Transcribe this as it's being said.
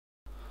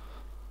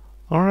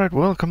Alright,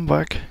 welcome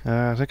back.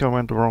 I think I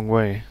went the wrong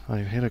way. I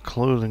hit a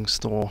clothing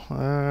store.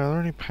 Are there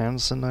any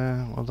pants in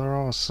there? Well, there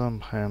are some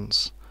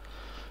pants.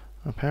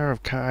 A pair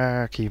of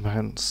khaki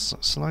pants,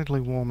 slightly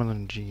warmer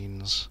than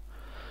jeans.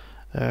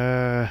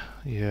 Yeah,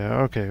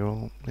 okay,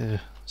 well,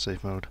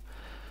 safe mode.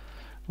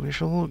 We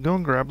shall go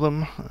and grab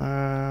them.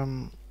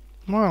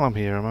 While I'm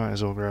here, I might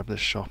as well grab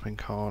this shopping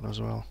cart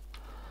as well.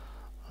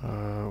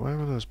 Where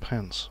were those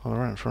pants? Oh,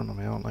 they're right in front of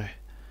me, aren't they?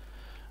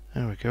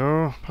 There we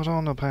go. Put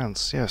on the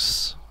pants,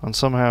 yes. And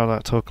somehow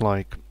that took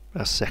like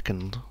a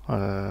second.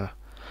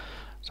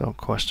 Don't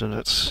question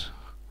it.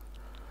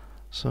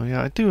 So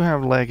yeah, I do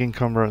have leg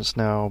encumbrance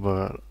now,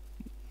 but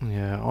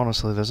yeah,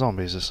 honestly, the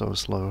zombies are so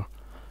slow.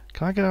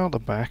 Can I get out the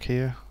back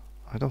here?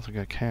 I don't think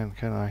I can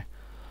I?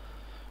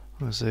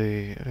 There's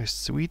a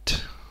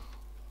sweet.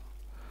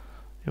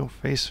 Your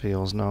face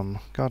feels numb.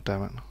 God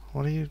damn it.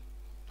 What are you?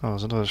 Oh,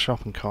 there's another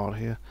shopping cart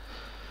here.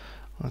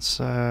 Let's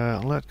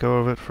let go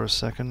of it for a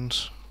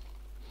second.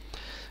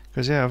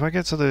 Because yeah, if I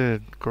get to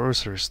the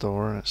grocery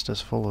store and it's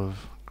just full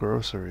of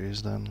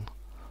groceries, then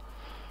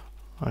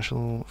I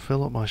shall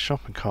fill up my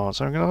shopping cart.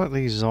 So I'm gonna let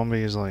these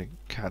zombies like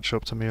catch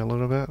up to me a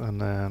little bit, and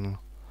then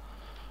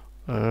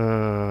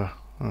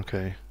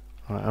okay.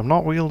 Right, I'm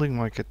not wielding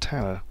my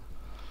katana.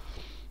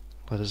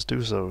 Let us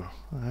do so.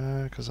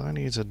 Because I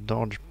need to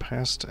dodge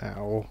past.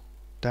 Ow.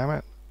 Damn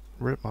it.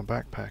 Rip my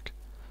backpack.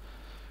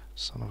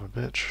 Son of a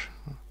bitch.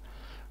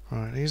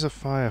 Right, these are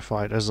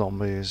firefighter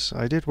zombies.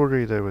 I did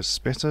worry they were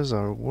spitters.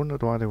 I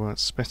wondered why they weren't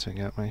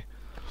spitting at me.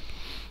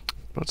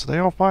 But they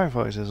are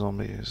firefighter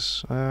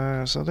zombies.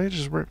 So they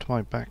just ripped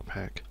my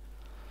backpack.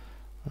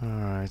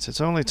 Alright, it's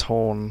only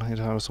torn. It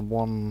has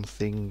one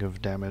thing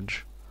of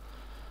damage.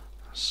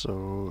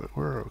 So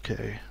we're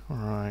okay.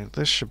 Alright,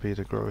 this should be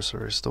the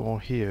grocery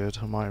store here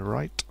to my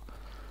right.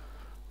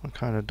 What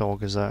kind of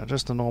dog is that?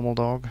 Just a normal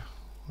dog?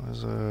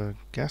 There's a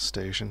gas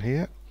station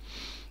here.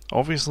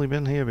 Obviously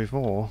been here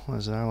before.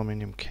 There's an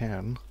aluminium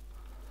can.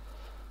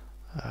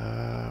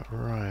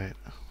 Right.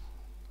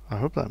 I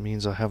hope that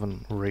means I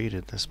haven't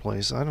raided this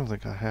place. I don't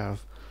think I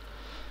have.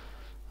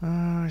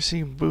 I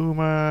see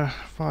boomer,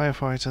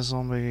 firefighter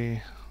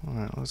zombie.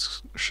 Alright,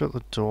 let's shut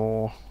the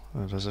door.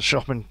 There's a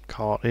shopping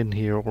cart in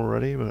here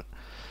already, but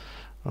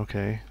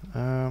okay.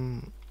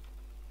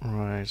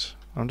 Right.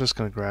 I'm just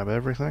gonna grab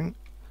everything.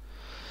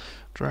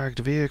 Dragged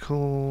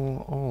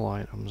vehicle, all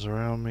items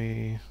around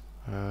me.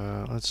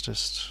 Let's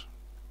just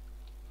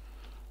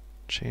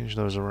change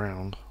those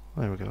around.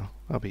 There we go.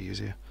 That'll be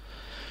easier.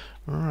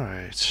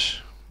 Right.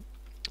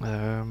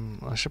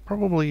 I should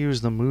probably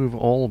use the move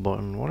all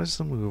button. What is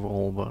the move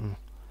all button?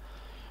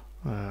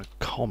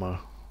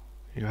 Comma.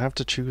 You have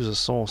to choose a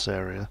source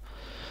area.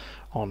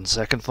 On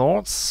second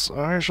thoughts,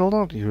 I shall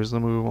not use the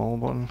move all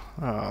button.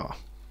 Ah,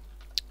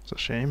 it's a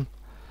shame.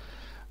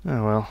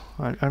 Oh well,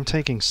 I'm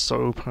taking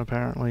soap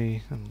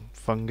apparently, and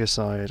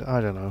fungicide,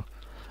 I don't know.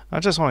 I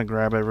just want to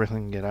grab everything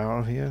and get out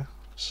of here.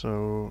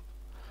 So,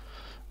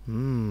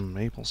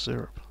 maple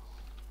syrup.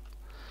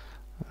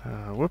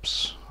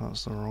 Whoops,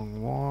 that's the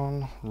wrong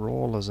one.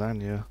 Raw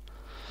lasagna.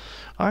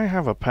 I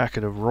have a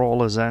packet of raw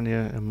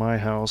lasagna in my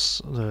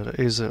house that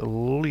is at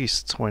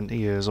least 20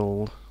 years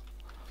old.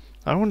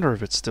 I wonder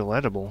if it's still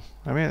edible.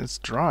 I mean, it's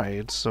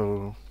dried,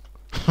 so...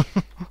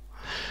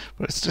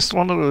 But it's just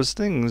one of those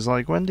things,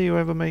 like, when do you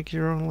ever make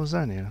your own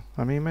lasagna?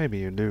 I mean, maybe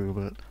you do,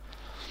 but...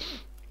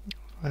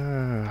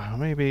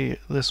 maybe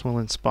this will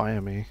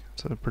inspire me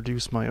to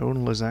produce my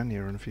own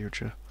lasagna in the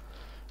future.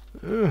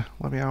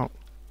 Let me out.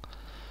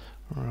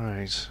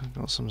 Right,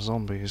 got some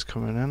zombies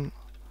coming in.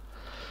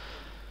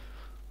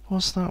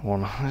 What's that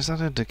one? Is that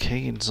a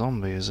decayed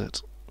zombie, is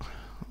it?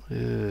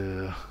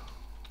 Ugh.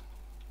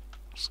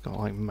 It's got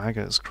like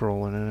maggots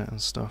crawling in it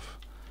and stuff.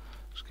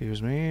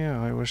 Excuse me,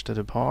 I wish to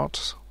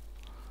depart.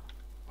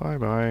 Bye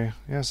bye.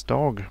 Yes,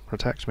 dog,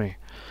 protect me.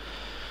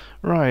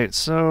 Right,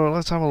 so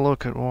let's have a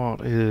look at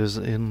what is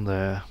in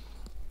there.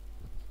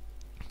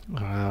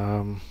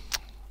 A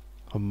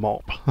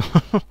mop.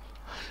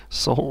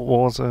 Salt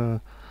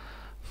water,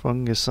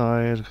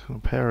 fungicide, a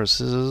pair of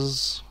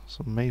scissors,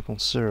 some maple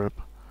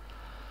syrup.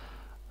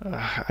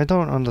 I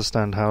don't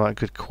understand how that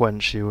could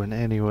quench you in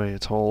any way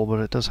at all, but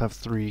it does have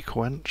 3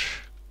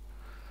 quench.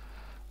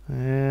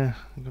 Yeah,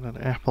 I've got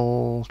an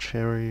apple,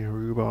 cherry,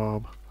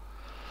 rhubarb.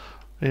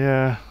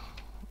 Yeah,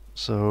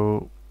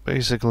 so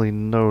basically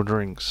no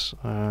drinks.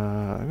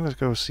 I'm gonna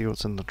go see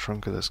what's in the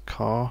trunk of this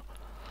car.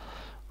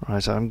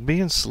 Right, I'm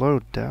being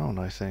slowed down,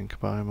 I think,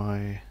 by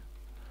my...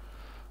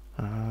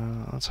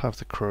 let's have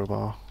the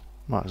crowbar.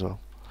 Might as well.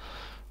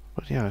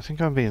 But yeah, I think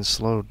I'm being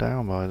slowed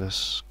down by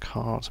this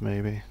cart,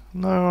 maybe.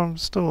 No, I'm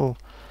still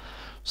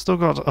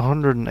got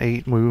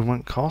 108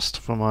 movement cost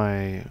for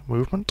my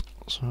movement,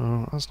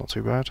 so that's not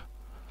too bad.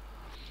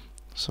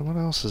 So what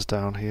else is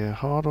down here?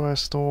 Hardware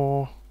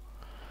store.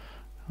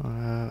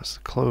 It's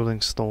the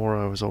clothing store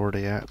I was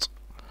already at.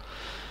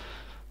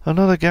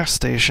 Another gas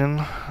station.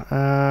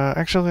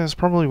 Actually, it's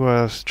probably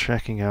worth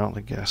checking out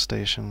the gas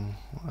station.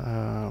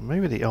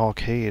 Maybe the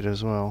arcade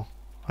as well.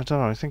 I don't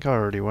know, I think I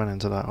already went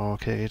into that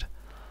arcade.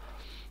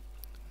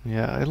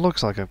 Yeah, it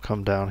looks like I've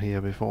come down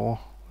here before.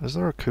 Is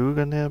there a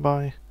cougar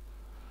nearby?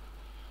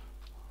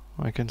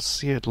 I can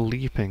see it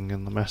leaping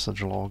in the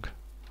message log.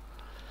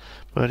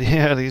 But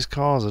yeah, these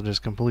cars are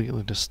just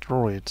completely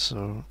destroyed,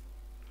 so...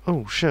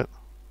 Oh, shit.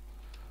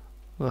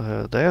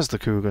 There's the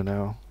cougar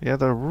now. Yeah,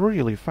 they're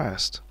really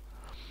fast.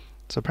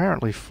 It's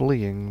apparently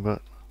fleeing,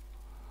 but...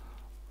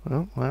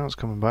 Oh, now it's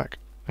coming back.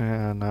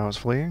 And now it's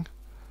fleeing.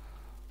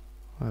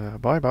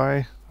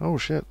 Bye-bye. Oh,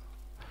 shit.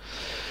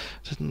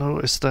 Didn't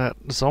notice that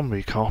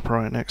zombie cop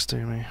right next to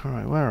me.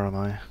 Alright, where am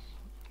I?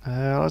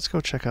 Let's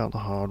go check out the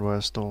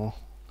hardware store.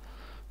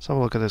 Let's have a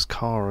look at this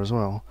car as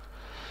well.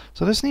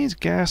 So this needs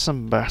gas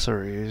and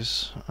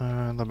batteries.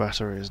 And the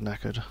battery is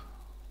knackered.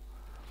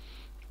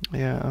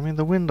 Yeah, I mean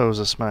the windows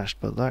are smashed,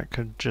 but that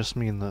could just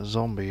mean that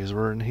zombies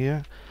were in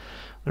here.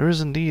 There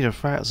is indeed a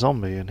fat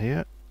zombie in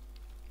here.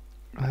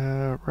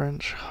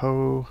 Wrench,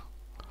 hoe.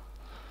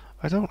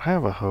 I don't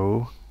have a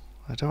hoe.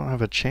 I don't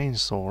have a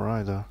chainsaw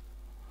either.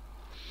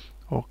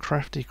 Or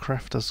Crafty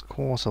Crafters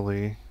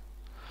Quarterly.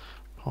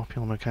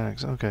 Popular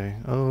Mechanics. Okay.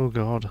 Oh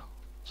god.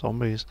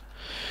 Zombies.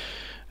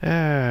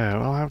 Yeah,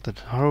 I'll have the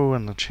hoe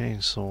and the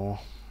chainsaw.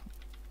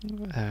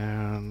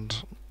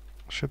 And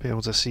should be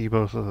able to see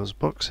both of those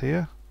books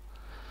here.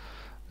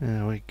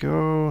 There we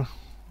go.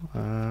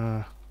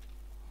 How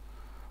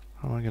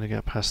am I going to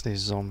get past these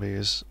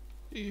zombies?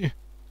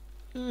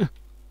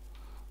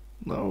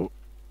 No.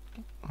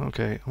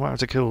 Okay, I might have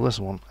to kill this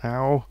one.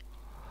 Ow.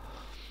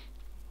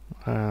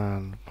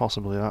 And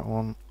possibly that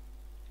one.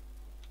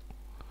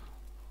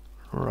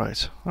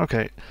 Right.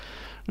 Okay.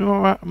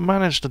 I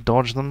managed to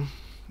dodge them.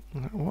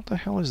 What the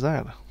hell is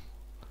that?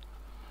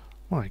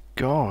 My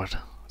god.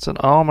 It's an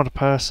armoured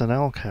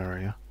personnel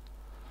carrier.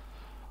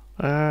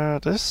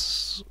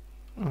 This...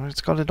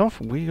 It's got enough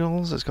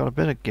wheels, it's got a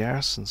bit of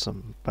gas and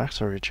some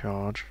battery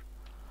charge.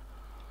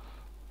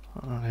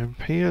 It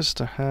appears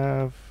to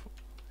have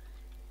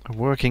a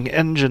working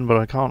engine, but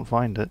I can't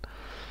find it.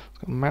 It's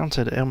got a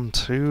mounted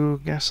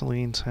M2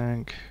 gasoline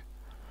tank.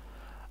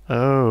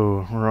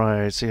 Oh,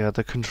 right, yeah,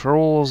 the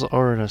controls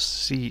are in a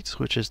seat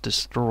which is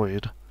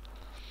destroyed.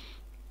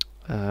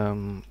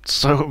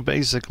 So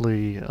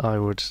basically I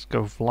would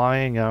go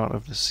flying out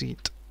of the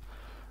seat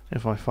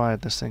if I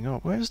fired this thing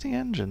up. Where's the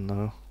engine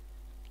though?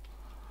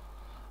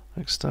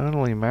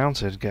 Externally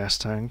mounted gas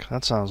tank.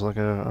 That sounds like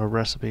a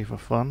recipe for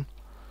fun.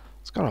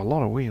 It's got a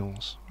lot of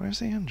wheels. Where's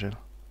the engine?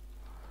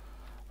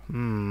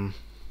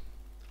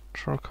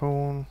 Truck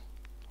horn.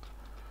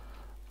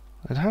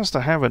 It has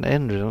to have an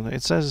engine.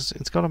 It says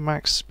it's got a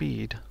max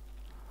speed.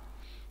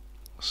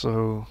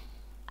 So,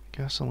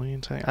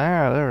 gasoline tank.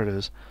 Ah, there it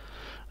is.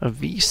 A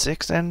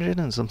V6 engine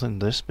and something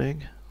this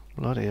big?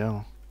 Bloody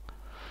hell.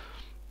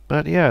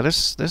 But yeah,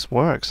 this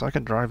works. I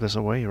could drive this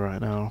away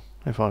right now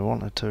if I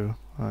wanted to.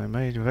 I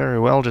may very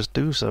well just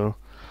do so.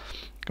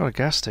 Got a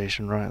gas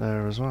station right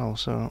there as well,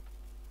 so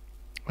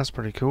that's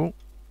pretty cool.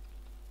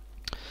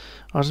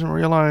 I didn't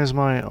realise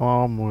my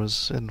arm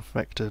was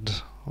infected.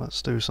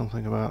 Let's do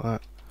something about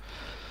that.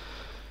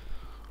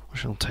 We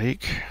shall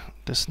take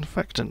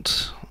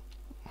disinfectant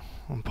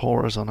and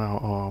pour it on our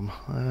arm.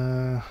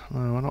 No,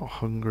 we're not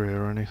hungry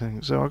or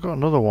anything. So I've got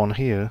another one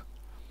here,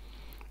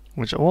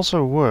 which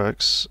also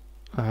works.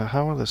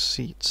 How are the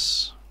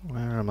seats?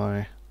 Where am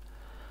I?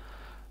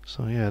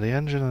 So yeah, the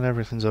engine and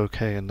everything's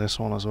okay in this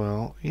one as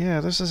well.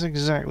 Yeah, this is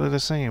exactly the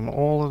same.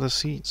 All of the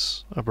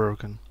seats are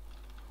broken.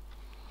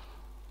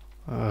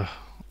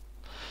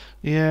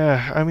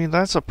 Yeah, I mean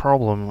that's a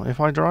problem. If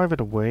I drive it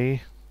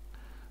away,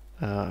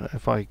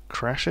 if I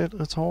crash it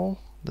at all,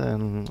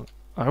 then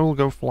I will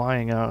go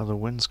flying out of the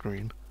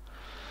windscreen.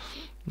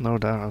 No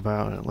doubt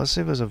about it. Let's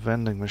see if there's a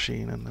vending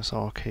machine in this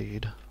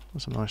arcade.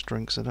 There's some nice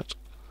drinks in it.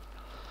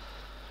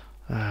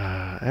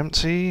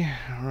 Empty.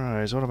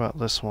 Right, what about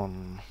this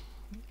one?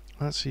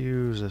 Let's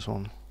use this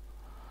one.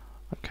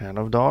 A can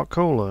of dark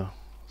cola.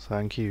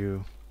 Thank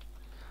you.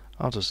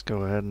 I'll just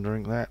go ahead and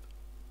drink that.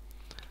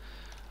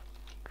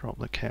 Drop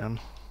the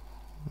can.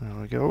 There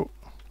we go.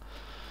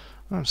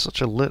 I'm such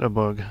a litter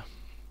bug.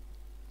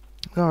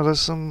 Oh, there's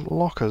some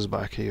lockers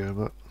back here,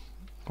 but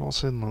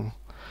what's in them?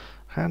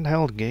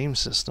 Handheld game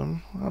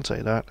system. I'll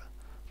take that.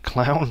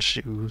 Clown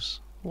shoes.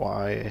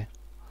 Why?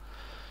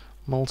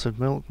 Malted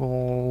milk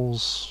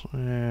balls.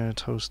 Yeah,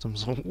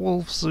 Toastum's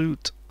wolf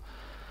suit.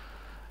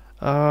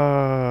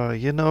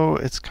 You know,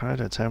 it's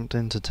kind of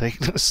tempting to take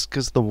this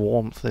because the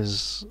warmth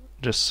is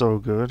just so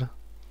good.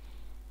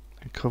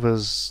 It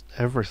covers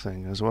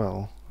everything as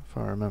well, if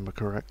I remember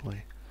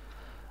correctly.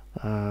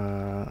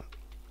 Is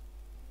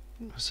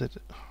it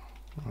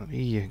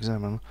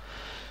E-examine?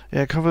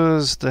 Yeah, it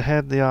covers the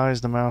head, the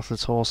eyes, the mouth, the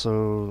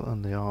torso,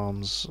 and the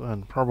arms,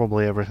 and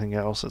probably everything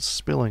else. It's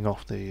spilling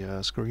off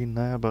the screen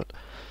there, but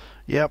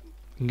yep,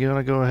 I'm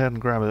gonna go ahead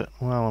and grab it.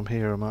 While I'm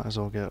here, I might as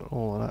well get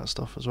all of that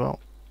stuff as well.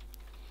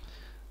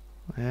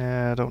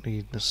 Yeah, I don't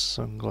need the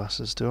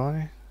sunglasses, do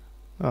I?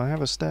 Oh, I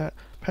have a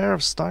pair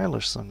of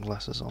stylish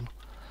sunglasses on.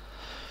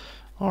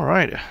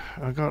 Alright,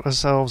 I got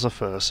ourselves a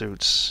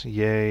fursuit.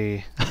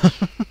 Yay.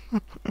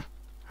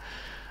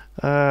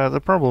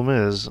 The problem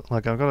is,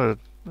 like, I've got to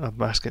a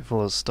basket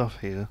full of stuff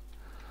here,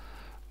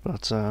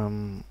 but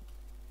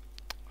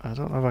I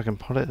don't know if I can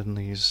put it in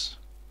these.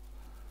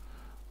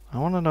 I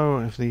want to know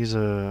if these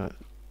are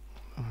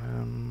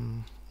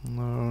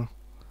no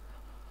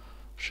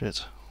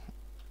shit.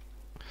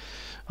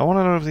 I want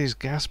to know if these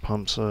gas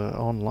pumps are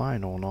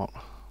online or not.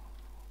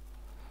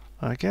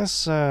 I guess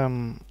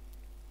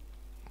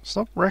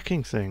stop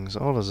wrecking things.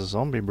 Oh, there's a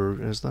zombie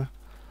brute, is there?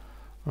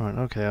 Right,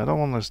 okay, I don't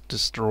want this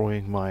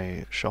destroying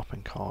my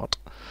shopping cart.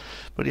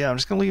 But yeah, I'm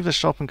just going to leave the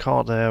shopping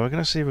cart there. We're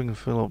going to see if we can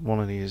fill up one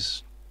of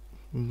these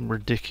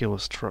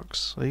ridiculous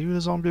trucks. Are you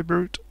the zombie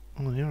brute?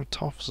 Oh, you're a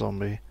tough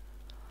zombie.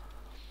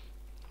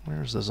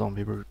 Where's the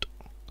zombie brute?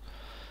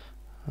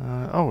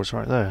 Oh, it's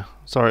right there.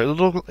 Sorry,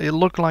 it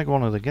looked like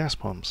one of the gas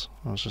pumps.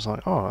 I was just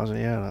like, oh,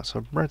 yeah, that's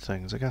a red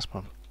thing. It's a gas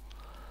pump.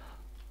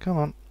 Come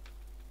on.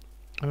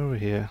 Over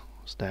here.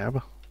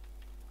 Stab.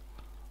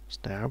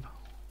 Stab.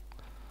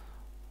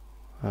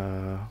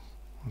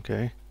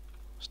 Okay.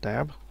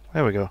 Stab.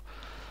 There we go.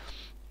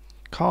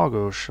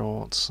 Cargo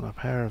shorts and a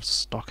pair of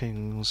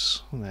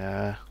stockings.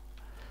 There.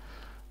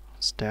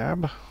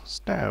 Stab.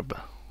 Stab.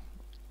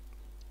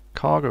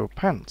 Cargo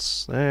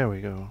pants. There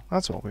we go.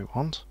 That's what we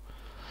want.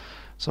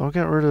 So I'll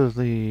get rid of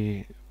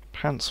the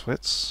pants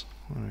fits.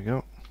 There we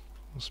go.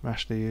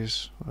 Smash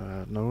these.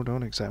 No,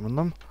 don't examine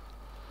them.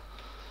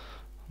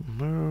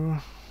 No.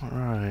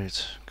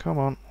 Right. Come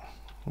on.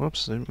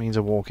 Whoops, didn't mean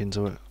to walk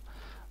into it.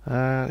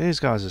 These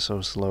guys are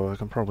so slow, I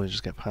can probably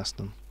just get past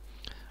them.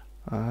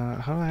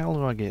 How the hell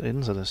do I get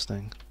into this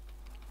thing?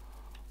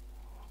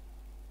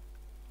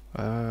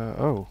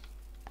 Oh.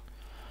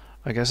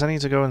 I guess I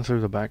need to go in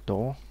through the back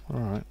door.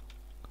 Alright.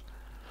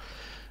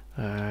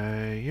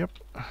 Yep.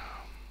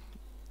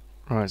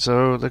 Right,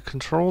 so the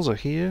controls are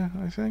here,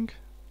 I think?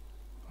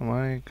 Am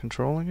I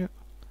controlling it?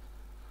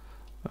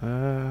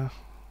 Where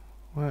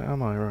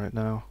am I right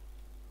now?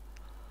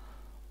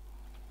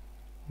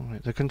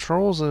 Right, the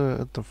controls are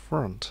at the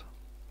front.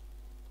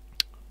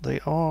 They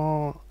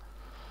are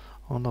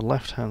on the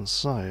left-hand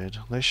side.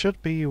 They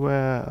should be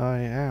where I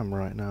am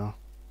right now.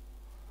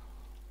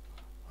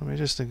 Let me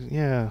just think,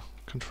 yeah,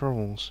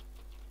 controls.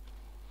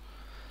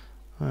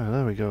 Oh,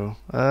 there we go.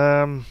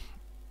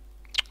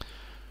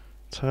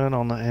 Turn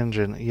on the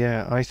engine.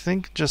 Yeah, I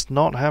think just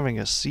not having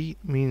a seat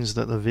means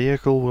that the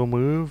vehicle will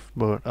move,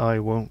 but I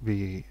won't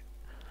be,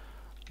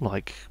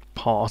 like,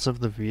 part of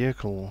the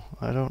vehicle.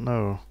 I don't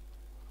know.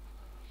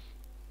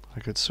 I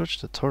could switch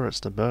the turrets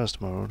to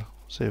burst mode,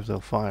 see if they'll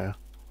fire.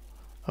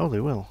 Oh, they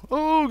will.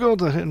 Oh god,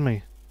 they're hitting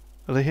me.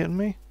 Are they hitting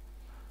me?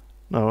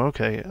 No,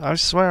 okay. I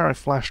swear I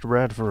flashed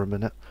red for a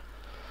minute.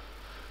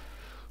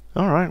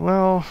 Alright,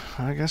 well,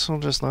 I guess I'll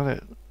just let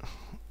it...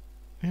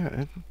 Yeah,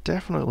 it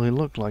definitely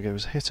looked like it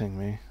was hitting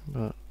me,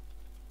 but...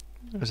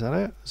 Is that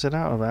it? Is it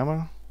out of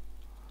ammo?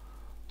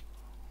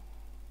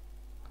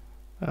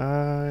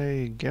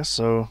 I guess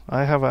so.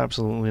 I have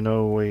absolutely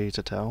no way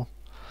to tell.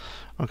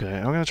 Okay,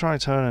 I'm gonna try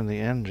turning the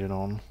engine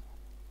on.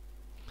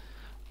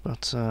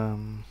 But, I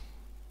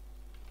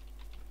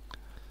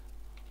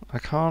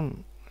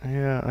can't...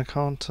 Yeah, I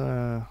can't,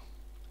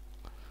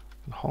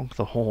 honk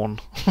the horn.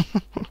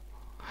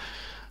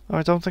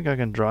 I don't think I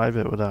can drive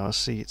it without a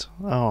seat.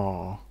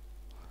 Oh.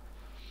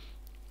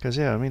 Because,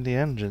 yeah, I mean, the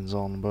engine's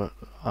on, but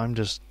I'm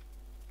just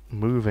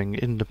moving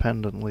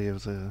independently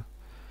of the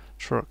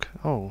truck.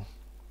 Oh.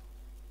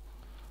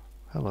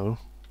 Hello.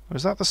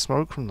 Is that the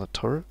smoke from the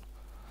turret?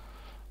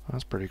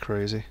 That's pretty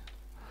crazy.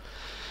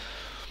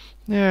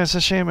 Yeah, it's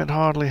a shame it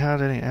hardly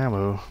had any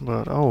ammo,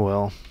 but oh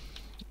well.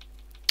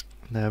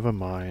 Never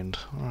mind.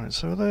 Alright,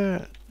 so are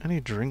there any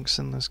drinks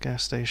in this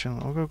gas station?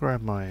 I'll go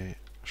grab my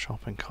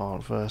shopping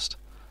cart first.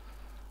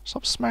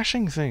 Stop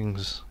smashing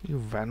things, you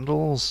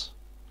vandals.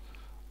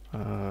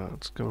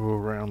 Let's go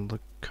around the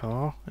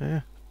car.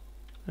 Yeah.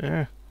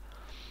 Yeah.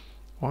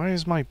 Why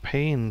is my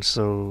pain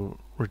so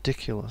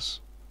ridiculous?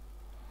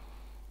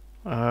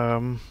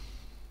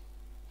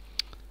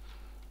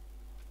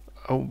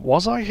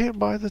 Was I hit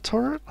by the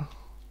turret?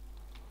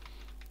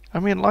 I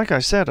mean, like I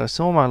said, I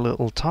saw my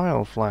little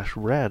tile flash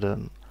red,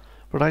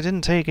 but I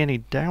didn't take any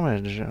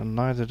damage, and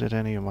neither did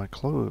any of my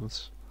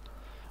clothes.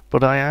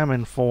 But I am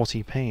in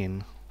 40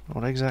 pain.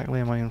 What exactly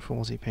am I in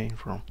 40 pain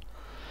from?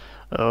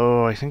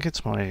 Oh, I think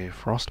it's my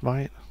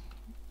frostbite.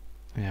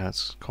 Yeah,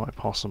 it's quite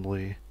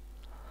possibly.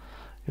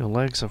 Your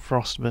legs are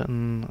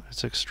frostbitten.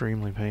 It's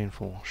extremely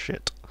painful.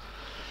 Shit.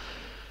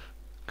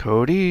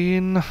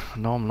 Codeine!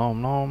 Nom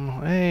nom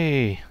nom.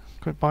 Hey!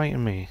 Quit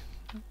biting me,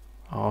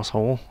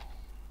 asshole.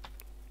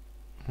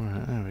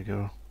 Right, there we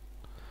go.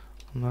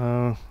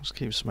 No, just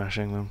keep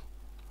smashing them.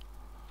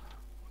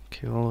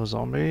 Kill the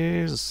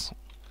zombies.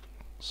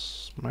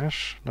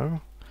 Smash? No?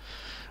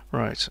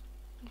 Right.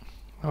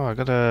 Oh, I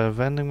got a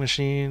vending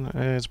machine.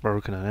 It's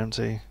broken and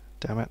empty.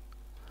 Damn it.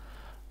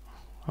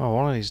 Oh,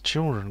 one of these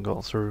children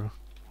got through.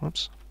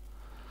 Whoops.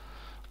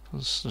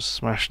 Let's just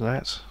smash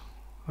that.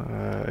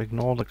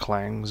 Ignore the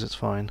clangs, it's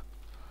fine.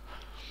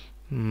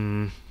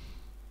 Yeah,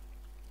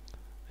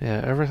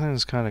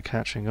 everything's kind of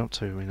catching up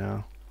to me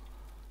now.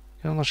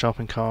 Get on the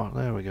shopping cart,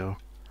 there we go.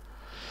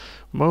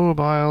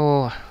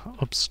 Mobile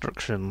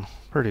obstruction.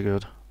 Pretty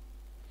good.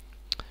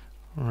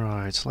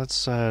 Right,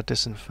 let's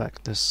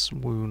disinfect this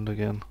wound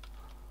again.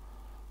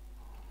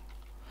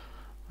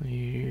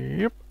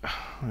 Yep,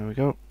 there we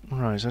go.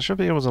 Right, I should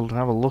be able to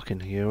have a look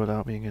in here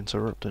without being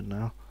interrupted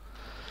now.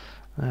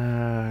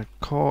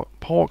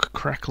 Pork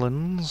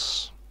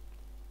cracklins.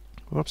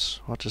 Whoops,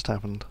 what just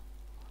happened?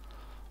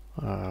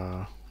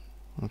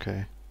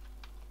 Okay.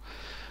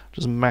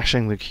 Just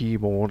mashing the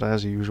keyboard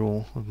as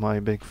usual with my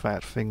big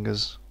fat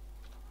fingers.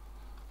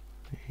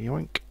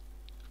 Yoink.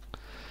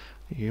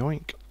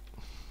 Yoink.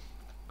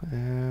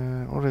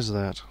 What is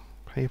that?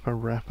 Paper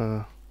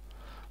wrapper.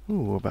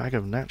 Ooh, a bag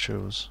of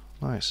nachos.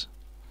 Nice.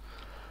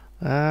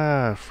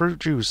 Fruit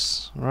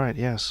juice. Right,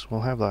 yes,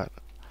 we'll have that.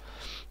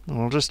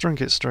 We'll just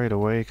drink it straight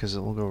away because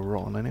it'll go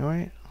rotten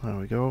anyway. There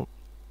we go.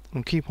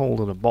 And keep hold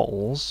of the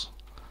bottles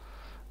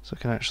so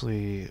I can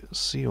actually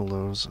seal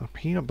those. A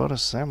peanut butter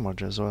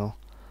sandwich as well.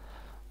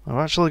 I've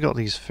actually got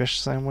these fish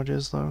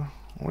sandwiches though.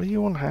 What are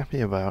you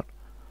unhappy about?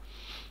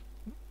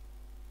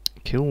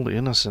 Killed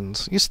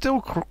innocent. You're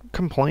still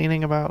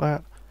complaining about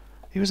that?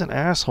 He was an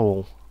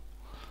asshole.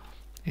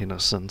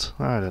 Innocent.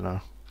 I don't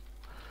know.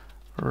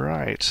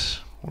 Right.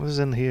 What is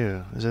in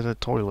here? Is it a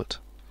toilet?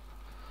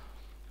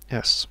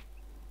 Yes.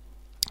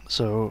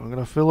 So I'm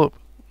gonna fill up.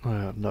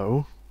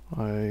 No.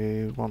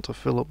 I want to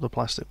fill up the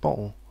plastic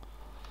bottle.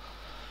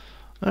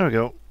 There we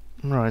go.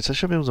 Right, I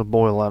should be able to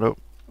boil that up.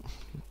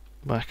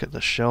 Back at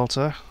the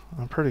shelter.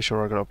 I'm pretty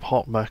sure I got a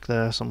pot back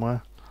there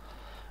somewhere.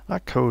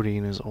 That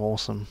codeine is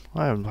awesome.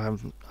 I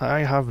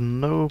have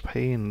no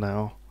pain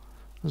now.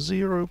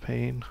 Zero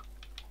pain.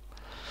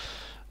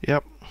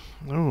 Yep.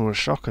 Ooh, a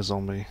shocker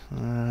zombie.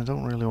 I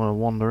don't really want to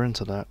wander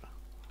into that.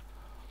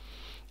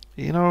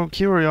 You know,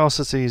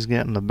 curiosity is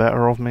getting the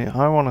better of me.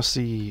 I want to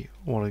see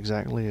what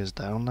exactly is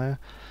down there.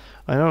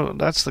 I know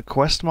that's the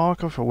quest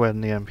marker for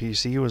when the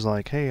NPC was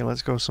like, hey,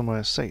 let's go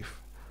somewhere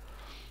safe.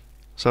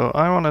 So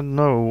I want to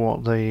know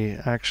what they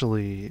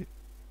actually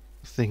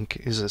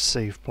think is a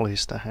safe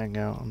place to hang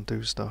out and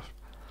do stuff.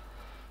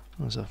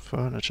 There's a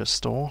furniture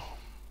store.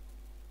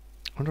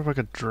 I wonder if I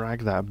could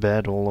drag that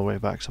bed all the way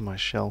back to my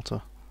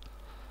shelter.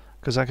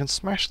 Because I can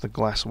smash the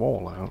glass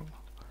wall out.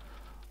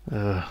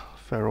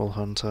 Feral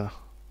hunter.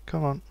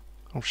 Come on.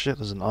 Oh shit,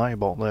 there's an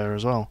eyebot there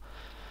as well.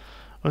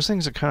 Those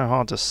things are kind of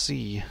hard to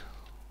see.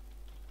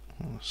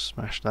 Oh,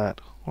 smash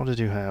that. What did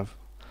you have?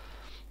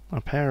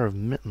 A pair of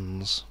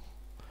mittens.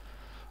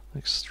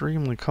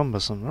 Extremely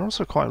cumbersome. They're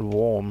also quite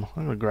warm.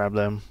 I'm gonna grab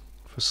them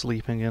for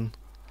sleeping in.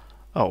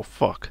 Oh,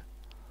 fuck.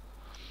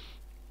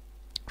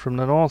 From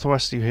the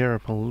northwest you hear a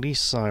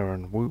police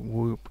siren. Whoop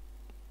whoop.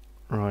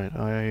 Right,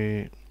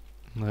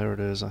 there it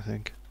is, I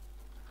think.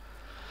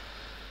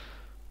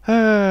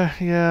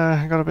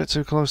 Yeah, I got a bit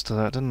too close to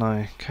that, didn't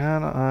I?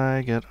 Can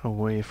I get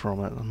away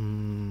from it?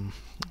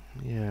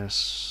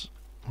 Yes.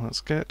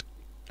 Let's get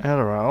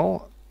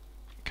Adderall,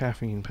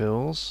 caffeine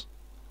pills,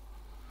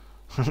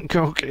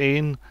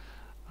 cocaine.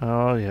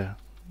 Oh yeah,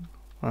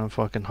 I'm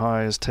fucking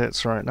high as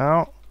tits right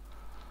now.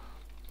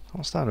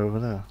 What's that over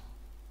there?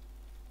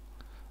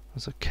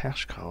 There's a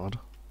cash card.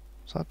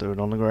 What's that doing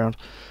on the ground?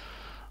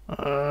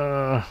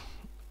 No,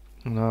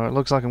 it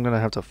looks like I'm gonna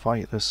have to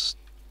fight this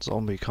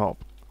zombie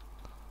cop.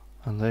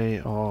 And they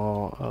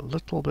are a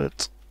little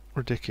bit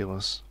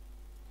ridiculous.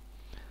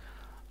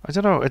 I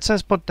don't know, it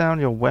says put down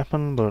your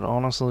weapon, but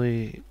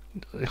honestly,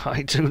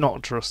 I do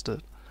not trust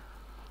it.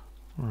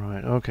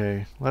 Right,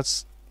 okay,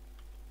 let's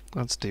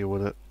deal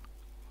with it.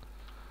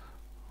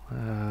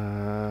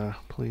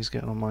 Please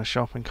get on my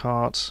shopping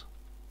cart.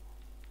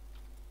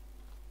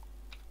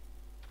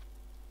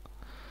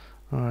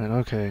 Right,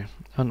 okay.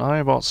 An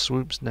eyebot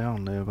swoops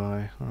down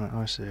nearby. Right,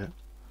 I see it.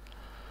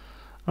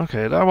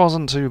 Okay, that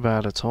wasn't too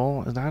bad at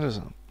all. That is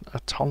a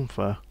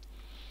tonfa.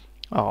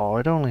 Oh,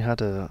 it only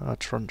had a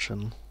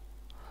truncheon.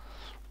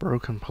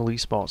 Broken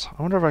police bots.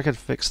 I wonder if I could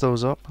fix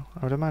those up.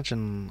 I would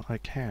imagine I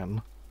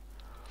can.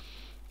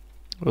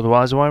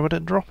 Otherwise, why would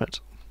it drop it?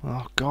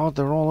 Oh god,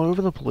 they're all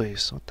over the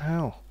place. What the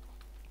hell?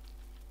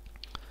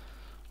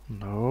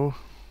 No.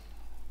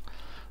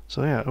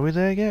 So yeah, are we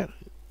there yet?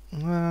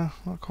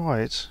 Not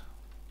quite.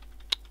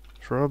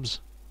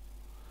 Shrubs.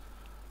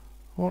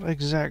 What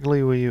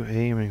exactly were you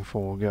aiming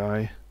for,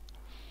 guy?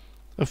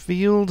 A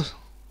field?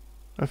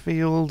 A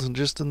field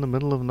just in the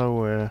middle of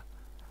nowhere.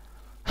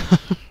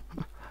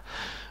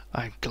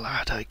 I'm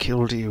glad I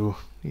killed you,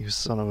 you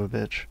son of a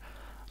bitch.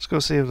 Let's go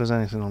see if there's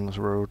anything on this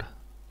road.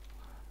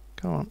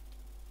 Come on.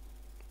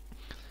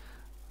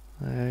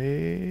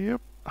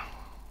 Yep.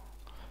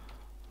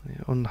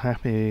 The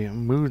unhappy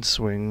mood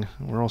swing.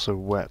 We're also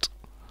wet.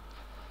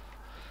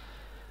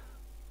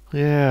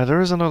 Yeah,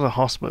 there is another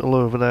hospital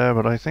over there,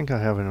 but I think I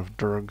have enough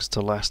drugs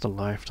to last a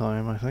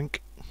lifetime, I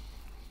think.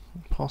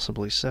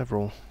 Possibly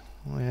several.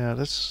 Yeah,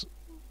 this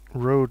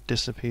road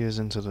disappears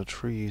into the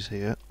trees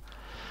here.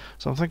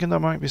 So I'm thinking there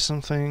might be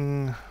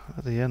something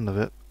at the end of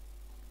it.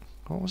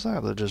 What was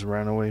that just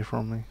ran away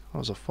from me? That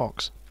was a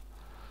fox.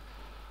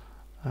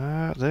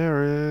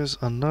 There is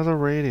another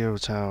radio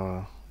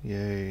tower.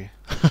 Yay.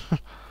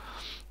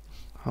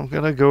 I'm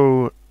gonna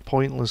go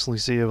pointlessly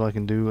see if I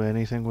can do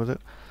anything with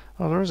it.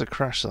 Oh, there is a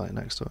crash site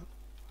next to it.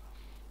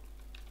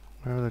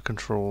 Where are the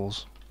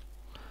controls?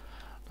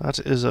 That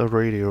is a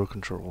radio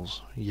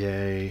controls.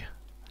 Yay.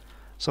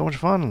 So much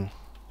fun.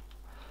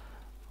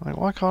 Like,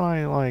 why can't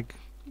I, like,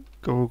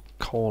 go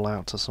call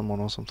out to someone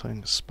or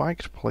something?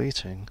 Spiked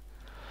plating.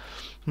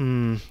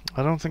 I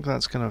don't think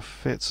that's gonna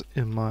fit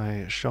in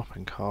my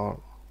shopping cart.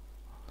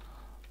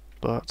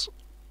 But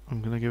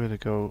I'm gonna give it a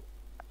go.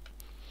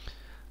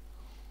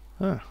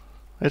 Huh.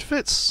 It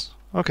fits!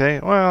 Okay,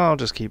 well, I'll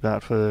just keep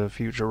that for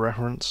future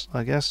reference,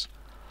 I guess.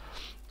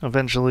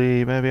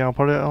 Eventually, maybe I'll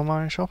put it on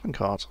my shopping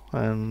cart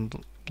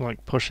and,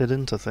 like, push it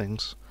into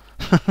things.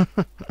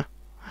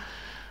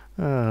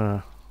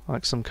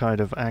 Like some kind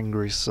of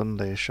angry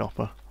Sunday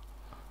shopper.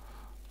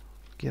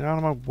 Get out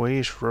of my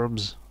way,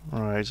 shrubs.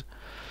 Right.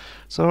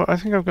 So, I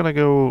think I'm gonna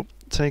go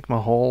take my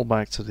haul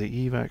back to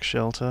the evac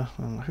shelter.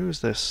 And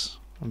who's this?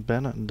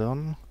 Bennett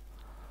Dunn?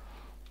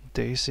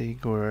 Daisy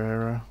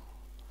Guerrera?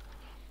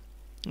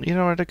 You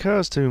know, it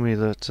occurs to me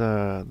that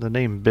the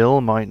name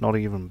Bill might not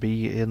even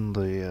be in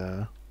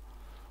the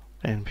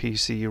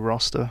NPC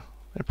roster.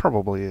 It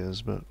probably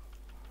is, but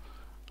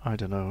I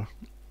don't know.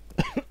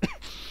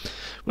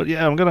 But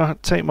yeah, I'm gonna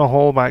take my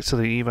haul back to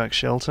the evac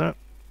shelter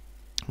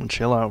and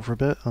chill out for a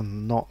bit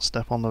and not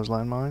step on those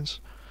landmines.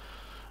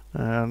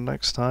 And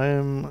next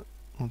time,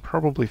 I'll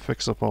probably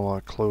fix up all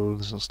our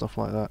clothes and stuff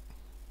like that.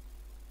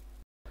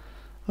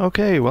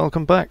 Okay,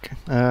 welcome back.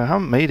 I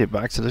haven't made it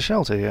back to the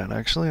shelter yet,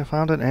 actually. I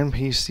found an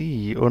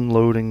NPC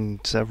unloading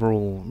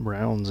several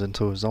rounds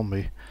into a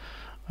zombie.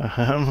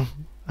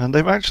 And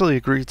they've actually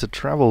agreed to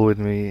travel with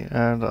me,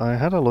 and I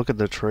had a look at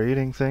the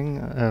trading thing,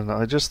 and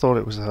I just thought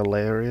it was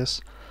hilarious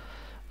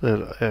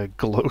that a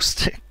glow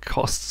stick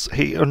costs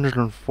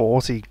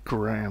 840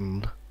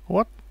 grand.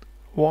 What?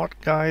 What,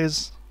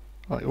 guys?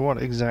 Like,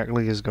 what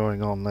exactly is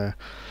going on there?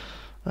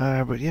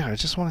 But yeah, I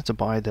just wanted to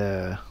buy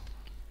their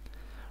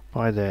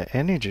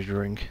energy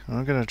drink.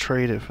 I'm gonna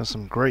trade it for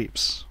some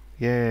grapes.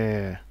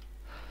 Yeah.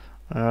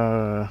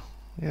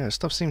 Yeah,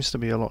 stuff seems to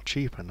be a lot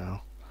cheaper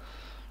now.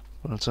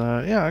 But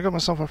yeah, I got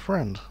myself a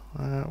friend.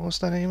 What's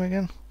their name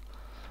again?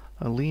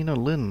 Alina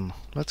Lynn.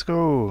 Let's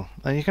go.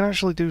 And you can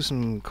actually do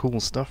some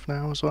cool stuff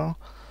now as well.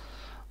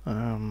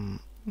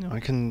 I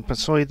can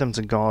persuade them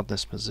to guard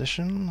this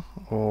position,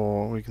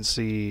 or we can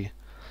see,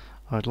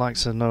 I'd like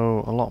to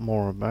know a lot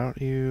more about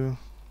you.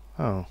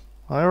 Oh,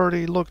 I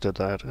already looked at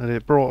that, and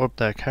it brought up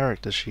their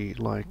character sheet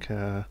like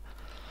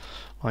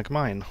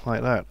mine,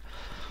 like that.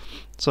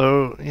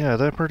 So yeah,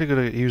 they're pretty good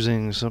at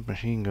using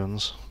submachine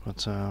guns,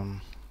 but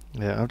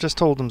yeah, I've just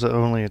told them to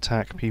only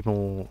attack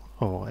people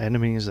or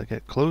enemies that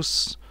get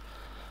close,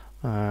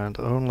 and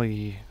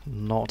only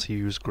not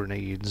use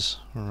grenades.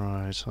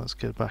 Right, so let's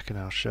get back in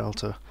our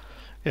shelter.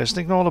 Yeah, just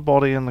ignore the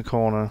body in the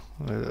corner.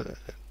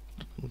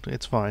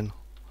 It's fine.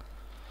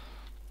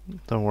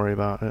 Don't worry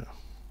about it.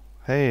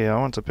 Hey, I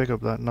want to pick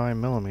up that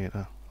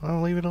 9mm.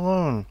 Oh, leave it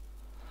alone.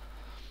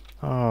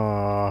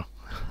 Ah,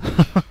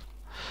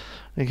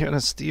 you're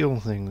gonna steal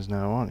things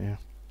now, aren't you?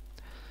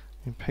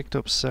 You picked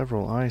up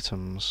several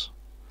items.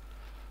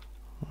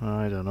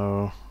 I don't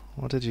know.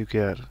 What did you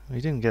get?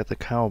 You didn't get the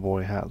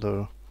cowboy hat,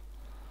 though.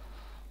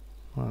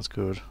 That's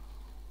good.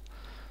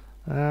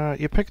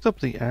 You picked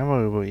up the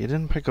ammo, but you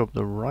didn't pick up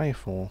the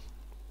rifle.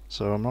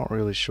 So I'm not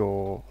really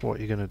sure what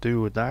you're gonna do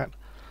with that.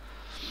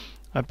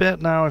 I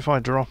bet now if I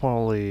drop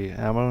all the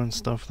ammo and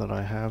stuff that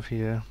I have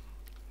here,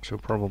 she'll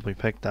probably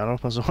pick that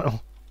up as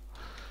well.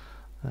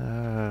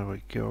 There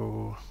we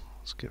go.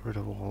 Let's get rid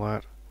of all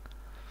that.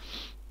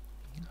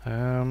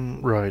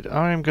 Right,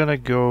 I'm gonna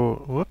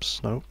go...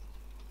 Whoops, nope.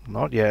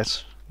 Not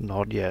yet.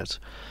 Not yet.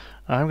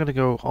 I'm gonna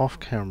go off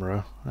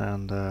camera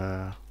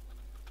and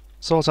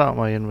sort out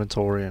my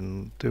inventory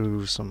and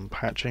do some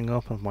patching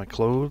up of my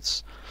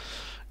clothes,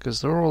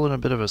 because they're all in a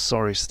bit of a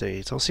sorry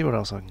state. I'll see what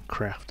else I can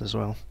craft as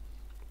well.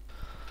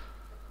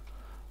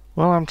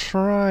 Well, I'm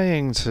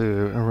trying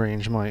to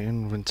arrange my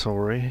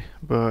inventory,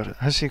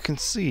 but as you can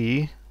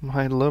see,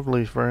 my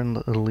lovely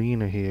friend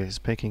Alina here is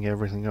picking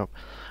everything up.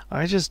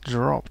 I just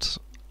dropped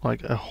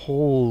like a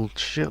whole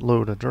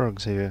shitload of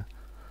drugs here,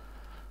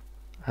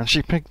 and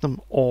she picked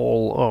them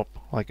all up,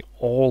 like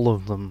all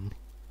of them.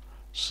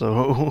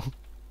 So,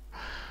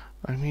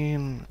 I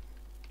mean,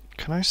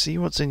 can I see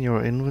what's in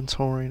your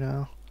inventory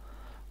now?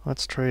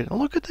 Let's trade. Oh,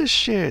 look at this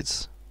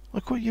shit!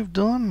 Look what you've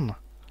done!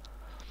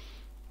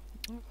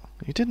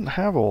 You didn't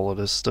have all of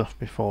this stuff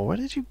before. Where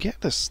did you get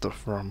this stuff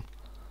from?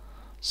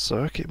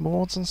 Circuit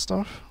boards and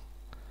stuff?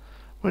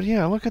 But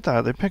yeah, look at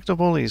that. They picked up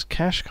all these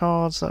cash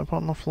cards that are put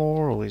on the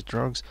floor, all these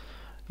drugs.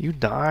 You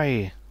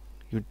die.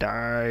 You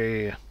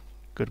die.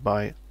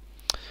 Goodbye.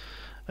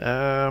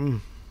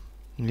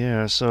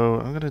 Yeah, so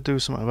I'm gonna do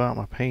something about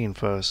my pain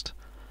first.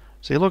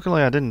 See,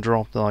 luckily I didn't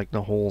drop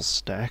the whole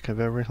stack of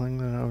everything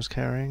that I was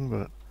carrying,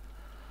 but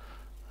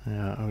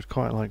yeah, I would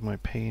quite like my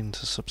pain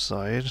to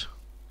subside.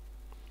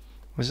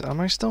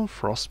 Am I still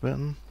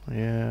frostbitten?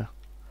 Yeah.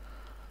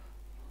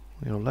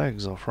 Your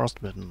legs are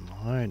frostbitten.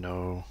 I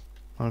know.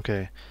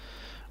 Okay.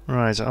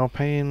 Right, our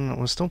pain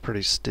was still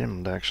pretty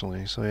stimmed,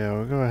 actually. So yeah,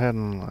 we'll go ahead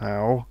and...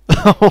 Ow.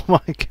 Oh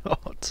my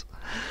god.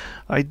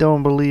 I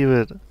don't believe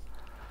it.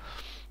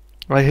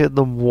 I hit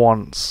them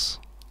once.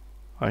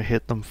 I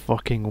hit them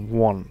fucking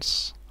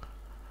once.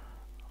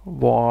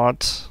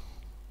 What?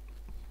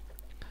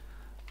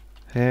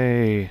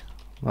 Hey,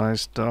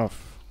 nice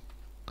stuff.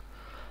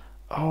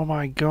 Oh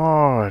my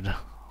god.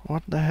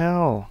 What the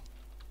hell?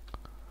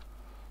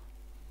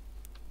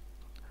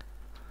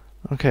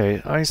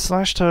 Okay, I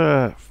slashed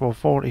her for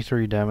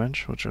 43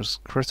 damage, which was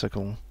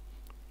critical.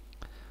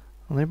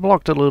 And they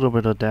blocked a little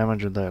bit of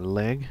damage with their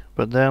leg,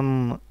 but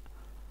then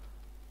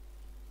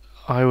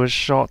I was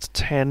shot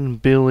 10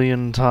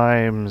 billion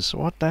times.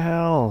 What the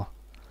hell?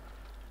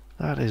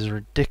 That is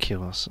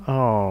ridiculous.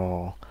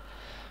 Oh.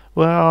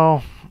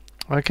 Well,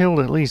 I killed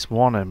at least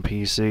one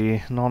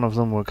NPC. None of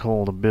them were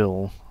called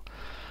Bill.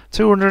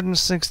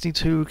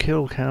 262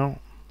 kill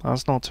count.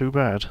 That's not too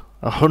bad.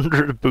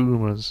 100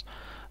 boomers.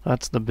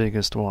 That's the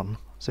biggest one.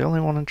 It's the only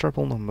one in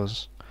triple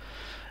numbers.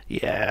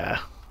 Yeah.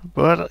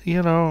 But,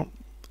 you know,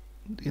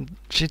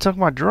 she took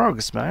my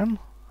drugs, man.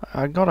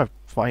 I gotta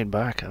fight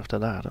back after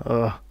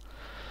that.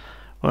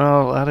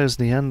 Well, that is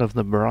the end of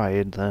the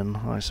bride, then,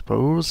 I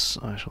suppose.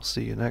 I shall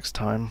see you next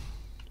time.